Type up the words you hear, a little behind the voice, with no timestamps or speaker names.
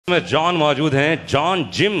में जॉन मौजूद हैं, जॉन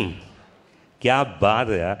जिम। क्या बात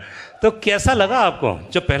है यार। तो कैसा लगा आपको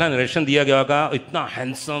जब पहला नरेशन दिया गया होगा? इतना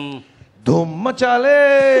हैंडसम, धूम मचा ले,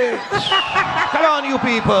 come on you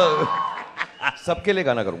people। सबके लिए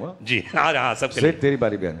गाना करूंगा जी। हाँ सबके लिए। तेरी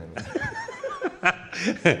बारी भी आने।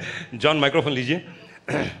 जॉन माइक्रोफोन लीजिए।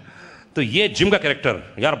 तो ये जिम का कैरेक्टर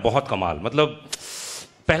यार बहुत कमाल, मतलब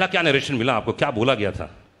पहला क्या नरेशन मिला आपको, क्या बोला गया था?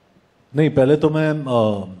 नहीं, पहले तो मैं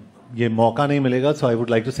ये मौका नहीं मिलेगा, सो आई वुड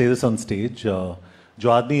लाइक टू से दिस ऑन स्टेज। जो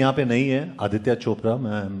आदमी यहाँ पे नहीं है, आदित्य चोपड़ा,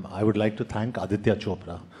 मैं I would like to thank Aditya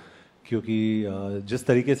Chopra, क्योंकि जिस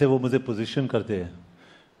तरीके से वो मुझे पोजीशन करते हैं,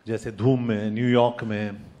 जैसे धूम में, न्यूयॉर्क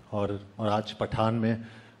में और आज पठान में,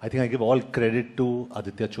 I think I give all credit to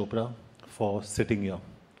Aditya Chopra for sitting here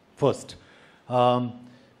first.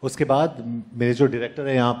 उसके बाद मेरे जो डायरेक्टर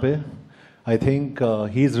है यहाँ पे, I think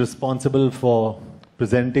he is responsible for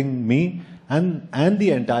presenting me and the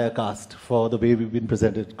entire cast for the way we've been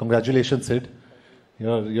presented. Congratulations, Sid.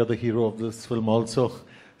 You're the hero of this film also.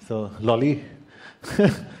 So Lolly,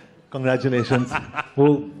 congratulations. वो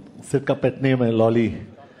Sid का pet name है Lolly.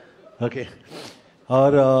 Okay.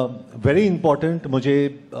 और very important, मुझे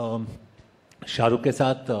शाहरुख के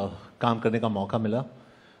साथ काम करने का मौका मिला.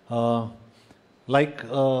 Like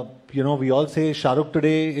you know, we all say Shah Rukh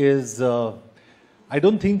today is. I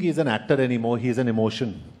don't think he's an actor anymore. He's an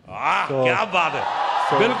emotion. So, क्या बात है,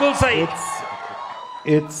 बिल्कुल सही.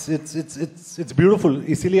 It's beautiful.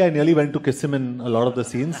 इसीलिए I nearly went to kiss him in a lot of the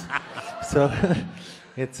scenes. So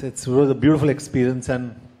it was a beautiful experience.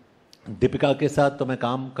 And Deepika के साथ तो मैं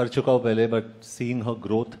काम कर चुका हूँ पहले, but seeing her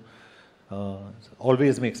growth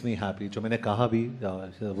always makes me happy. जो मैंने कहा भी,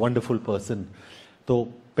 she's a wonderful person. तो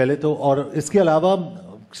पहले तो, और इसके अलावा,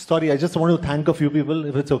 sorry, I just want to thank a few people,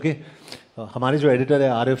 if it's okay. हमारे जो एडिटर है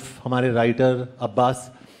आरिफ, हमारे राइटर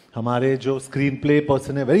अब्बास, हमारे जो स्क्रीन प्ले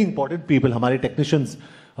पर्सन है, वेरी इंपॉर्टेंट पीपल, हमारे टेक्नीशियंस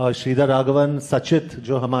श्रीधर राघवन, सचित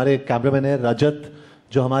जो हमारे कैमरामैन है, रजत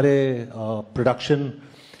जो हमारे प्रोडक्शन,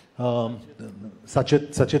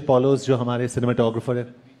 सचित पॉलोस जो हमारे सिनेमाटोग्राफर है,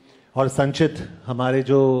 और संचित हमारे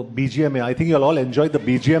जो बीजीएम है. I think you all enjoy the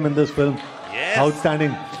BGM in this film.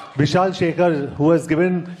 Outstanding. Vishal Shekhar, who has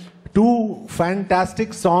given 2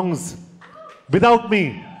 fantastic songs without me.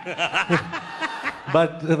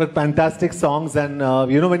 but fantastic songs, and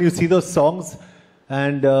you know, when you see those songs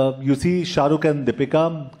and you see Shah Rukh and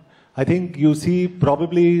Deepika, I think you see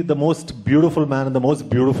probably the most beautiful man and the most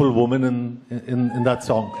beautiful woman in that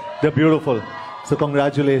song. They're beautiful, so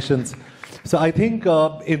congratulations. So I think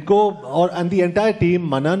Inko and the entire team,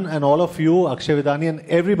 Manan and all of you, Akshay Vidani and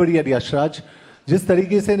everybody at Yashraj, जिस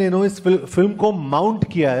तरीके से इन्होंने इस film को mount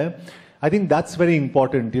किया है, I think that's very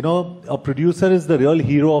important. You know, a producer is the real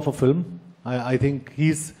hero of a film. I think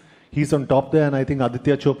he's on top there, and I think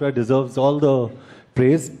Aditya Chopra deserves all the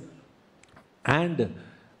praise. And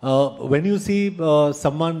when you see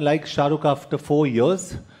someone like Shah Rukh after 4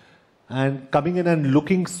 years and coming in and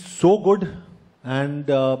looking so good, and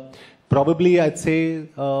probably I'd say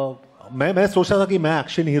मैं सोचा था कि मैं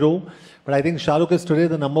action hero, but I think Shah Rukh is today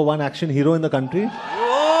the #1 action hero in the country.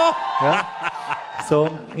 Yeah. So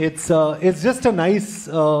it's just a nice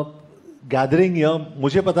gathering here.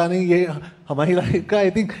 मुझे पता नहीं ये हमारी लाइफ का, I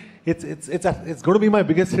think it's going to be my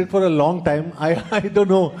biggest hit for a long time. I don't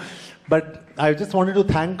know, but I just wanted to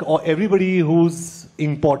thank everybody who's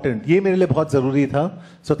important. ये मेरे लिए बहुत ज़रूरी था.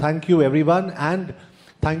 So thank you everyone, and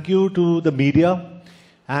thank you to the media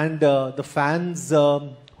and the fans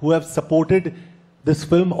who have supported this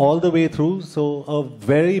film all the way through. So a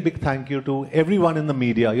very big thank you to everyone in the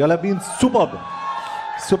media. You all have been superb.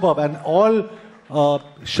 And all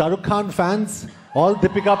Shah Rukh Khan fans, all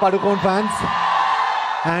Deepika Padukone fans,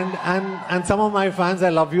 and some of my fans, I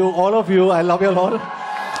love you, all of you, I love you all.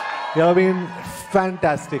 You have been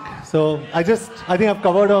fantastic. So I think I've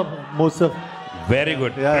covered most of. Very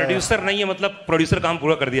good. Producer नहीं है, मतलब producer काम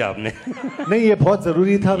पूरा कर दिया आपने. नहीं, ये बहुत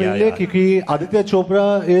जरूरी था मेरे लिए, क्योंकि Aditya Chopra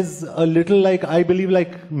is a little like, I believe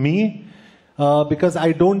like me. Because I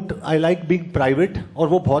like being private, और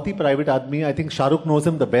वो बहुत ही private आदमी. I think Shah Rukh knows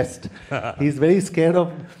him the best. He's very scared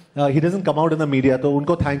of, he doesn't come out in the media. तो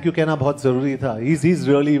उनको thank you कहना बहुत जरूरी था. He's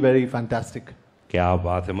really very fantastic. क्या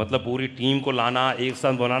बात है, मतलब पूरी टीम को लाना, एक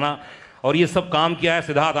साथ बनाना, और ये सब काम किया है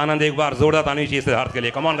सिद्धार्थ आनंद. एक बार जोरदार ताली चाहिए सिद्धार्थ के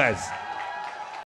लिए. Come on guys.